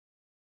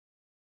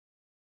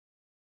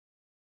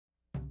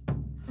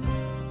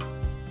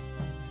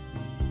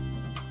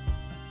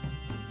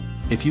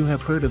If you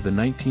have heard of the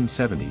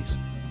 1970s,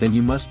 then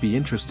you must be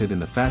interested in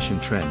the fashion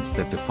trends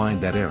that defined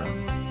that era.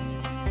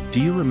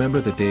 Do you remember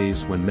the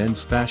days when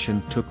men's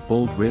fashion took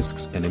bold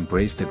risks and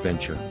embraced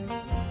adventure?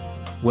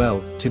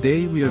 Well,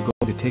 today we are going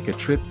to take a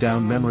trip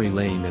down memory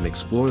lane and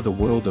explore the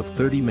world of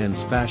 30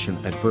 men's fashion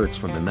adverts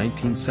from the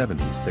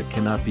 1970s that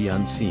cannot be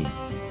unseen.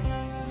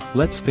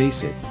 Let's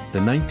face it, the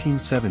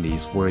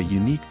 1970s were a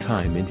unique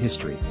time in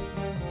history.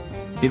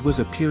 It was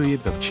a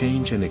period of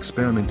change and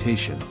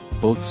experimentation,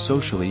 both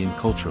socially and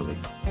culturally.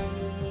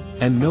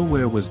 And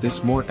nowhere was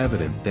this more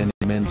evident than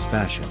in men's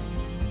fashion.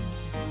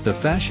 The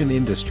fashion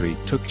industry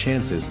took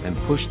chances and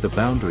pushed the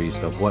boundaries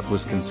of what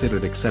was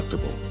considered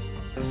acceptable.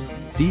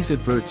 These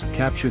adverts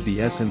captured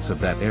the essence of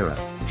that era,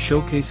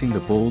 showcasing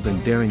the bold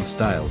and daring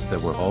styles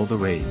that were all the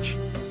rage.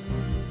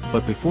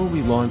 But before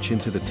we launch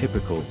into the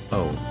typical,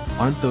 "Oh,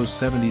 aren't those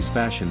 70s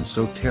fashions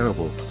so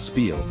terrible"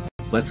 spiel,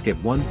 let's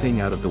get one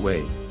thing out of the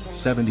way: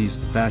 70s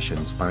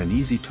fashions are an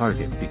easy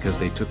target because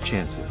they took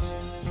chances.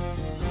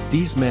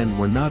 These men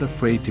were not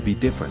afraid to be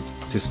different,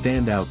 to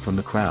stand out from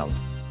the crowd.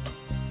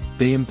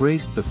 They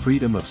embraced the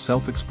freedom of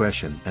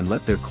self-expression and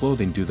let their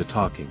clothing do the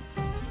talking.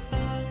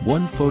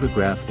 One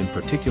photograph in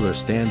particular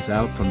stands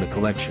out from the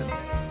collection.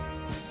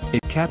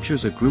 It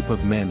captures a group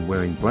of men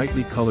wearing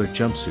brightly colored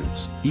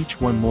jumpsuits,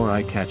 each one more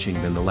eye-catching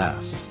than the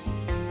last.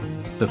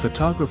 The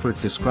photographer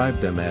described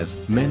them as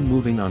men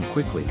moving on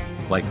quickly,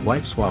 like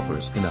wife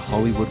swappers in a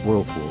Hollywood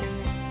whirlpool.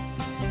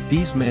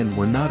 These men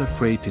were not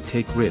afraid to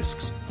take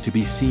risks, to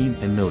be seen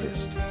and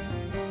noticed.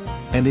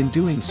 And in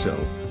doing so,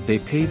 they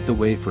paved the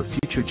way for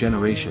future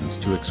generations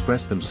to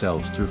express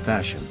themselves through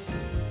fashion.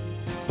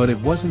 But it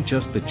wasn't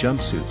just the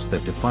jumpsuits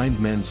that defined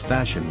men's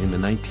fashion in the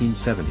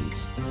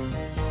 1970s.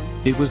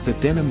 It was the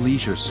denim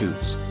leisure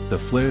suits, the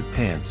flared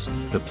pants,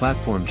 the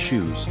platform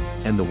shoes,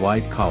 and the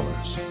wide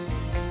collars.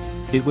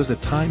 It was a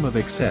time of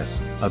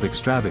excess, of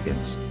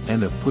extravagance,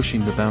 and of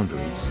pushing the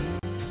boundaries.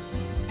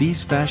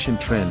 These fashion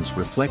trends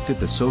reflected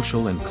the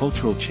social and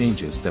cultural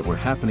changes that were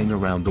happening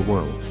around the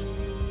world.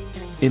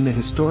 In the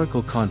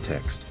historical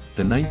context,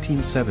 the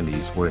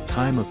 1970s were a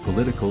time of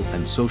political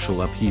and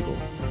social upheaval.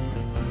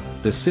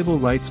 The civil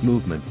rights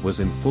movement was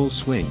in full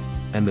swing,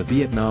 and the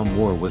Vietnam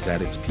War was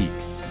at its peak.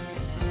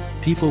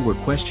 People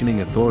were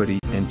questioning authority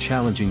and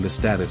challenging the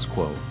status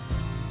quo.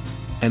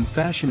 And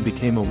fashion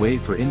became a way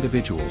for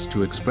individuals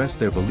to express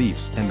their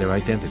beliefs and their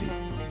identity.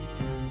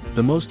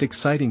 The most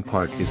exciting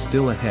part is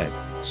still ahead,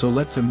 so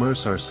let's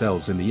immerse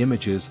ourselves in the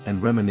images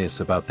and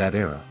reminisce about that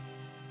era.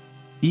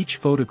 Each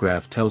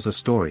photograph tells a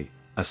story,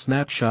 a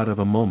snapshot of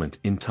a moment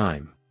in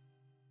time.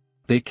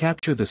 They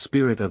capture the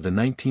spirit of the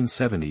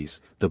 1970s,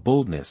 the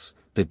boldness,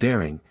 the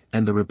daring,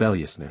 and the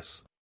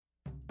rebelliousness.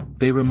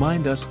 They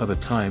remind us of a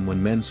time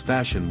when men's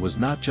fashion was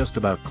not just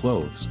about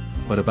clothes,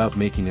 but about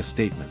making a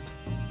statement.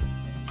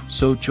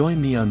 So join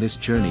me on this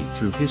journey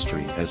through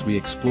history as we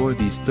explore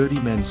these 30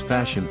 men's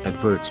fashion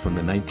adverts from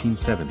the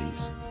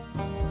 1970s.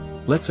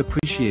 Let's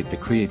appreciate the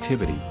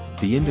creativity,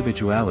 the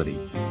individuality,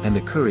 and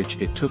the courage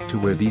it took to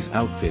wear these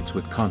outfits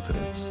with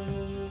confidence.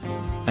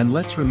 And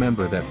let's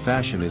remember that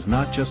fashion is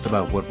not just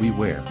about what we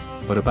wear,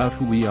 but about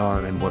who we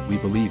are and what we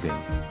believe in.